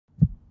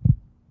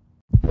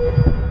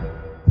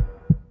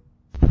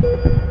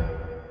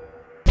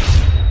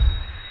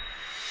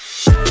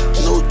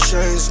No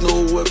chains,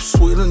 no whips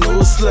with a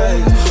new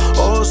slave.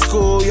 Old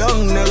school,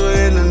 young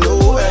nigga in a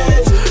new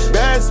age.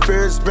 Bad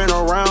spirits been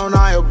around,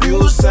 I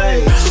abuse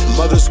say.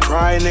 Mothers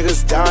cry,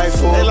 niggas die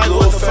for a blue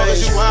what the fuck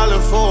is you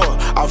wildin' for?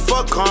 I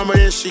fuck Karma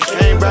and she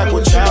came back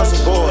with child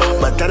support.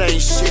 But that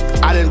ain't shit,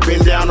 I done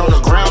been down on the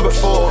ground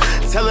before.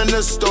 Telling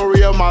the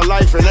story of my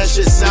life and that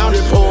shit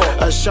sounded poor.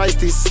 A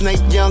shiesty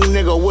snake young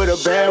nigga with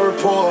a bad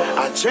report.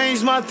 I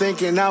changed my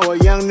thinking, now a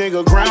young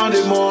nigga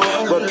grounded more.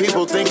 But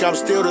people think I'm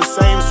still the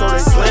same, so they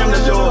slam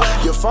the door.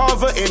 You fall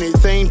for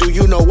anything, do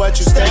you know what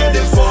you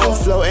standing for?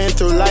 Floating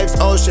through life's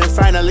ocean,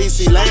 finally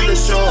see land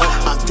ashore.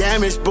 I'm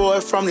damaged, boy,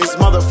 from these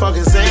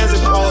motherfucking sands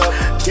and pour.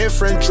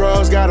 Different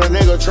drugs, got a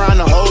nigga trying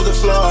to hold the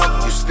floor.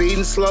 You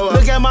speeding slower.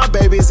 Look at my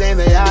babies and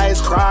their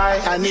eyes cry.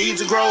 I need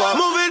to grow up.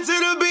 Moving to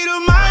the beat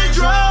of my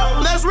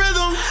drum. That's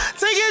rhythm.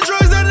 Taking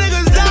drugs that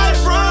niggas die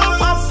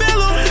from. I feel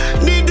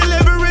them. Need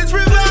deliverance,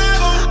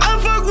 revival. I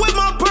fuck with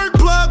my perk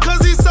plug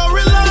cause he's so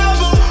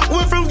reliable.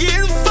 Went from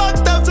getting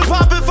fucked up to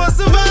popping for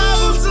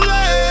survival.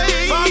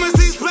 Slave.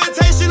 Pharmacy's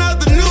plantation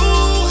of the new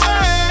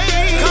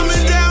age.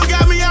 Coming down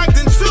got me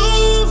acting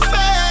too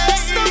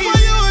fast. Stop while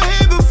you were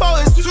here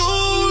before it's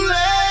too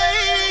late.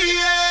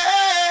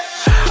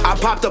 I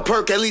popped a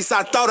perk, at least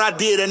I thought I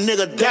did, a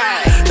nigga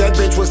died. That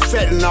bitch was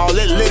fentanyl,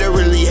 it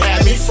literally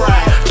had me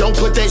fried. Don't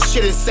put that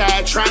shit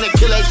inside, trying to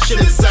kill that shit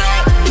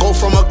inside. Go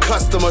from a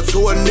customer to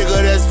a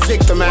nigga that's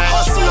victimized.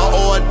 Hustler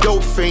or a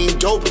dope fiend,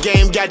 dope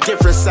game got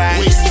different sides.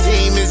 Which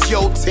team is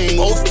your team?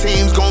 Both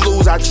teams gon'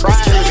 lose, I try.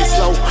 It's killing me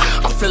slow,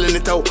 I'm feeling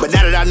it though. But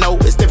now that I know,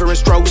 it's different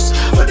strokes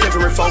for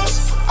different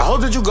folks. I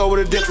hope that you go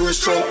with a different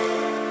stroke,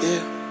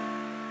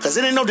 yeah. Cause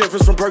it ain't no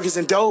difference from Perkins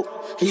and dope,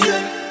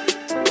 yeah.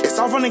 It's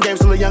all fun and games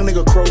till a young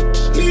nigga croak,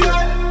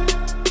 yeah.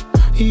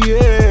 Yeah,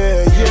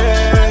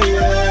 yeah,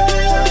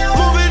 yeah.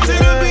 Moving to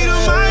the beat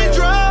of my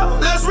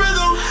drum. That's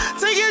rhythm.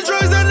 Taking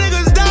drugs that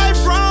niggas die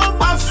from.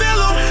 I feel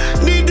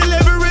them. Need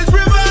deliverance,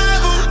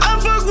 revival.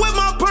 I fuck with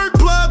my perk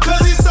plug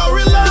cause he's so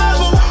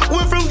reliable.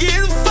 Went from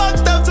getting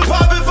fucked up to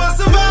popping for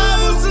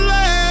survival.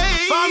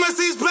 Slave.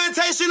 Pharmacy's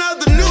plantation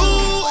of the new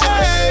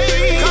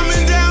age.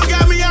 Coming down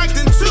got me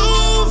acting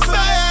too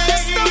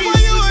fast. Stop while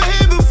you were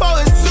here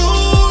before it's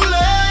too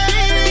late,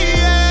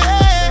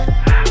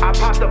 yeah. I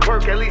popped the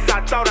perk, at least I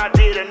thought I did.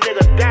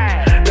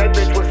 That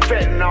bitch was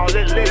fentanyl,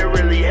 it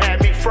literally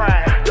had me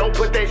fried. Don't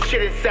put that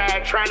shit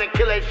inside, trying to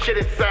kill that shit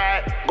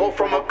inside. Go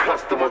from a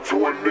customer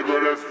to a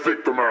nigga that's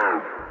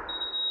victimized.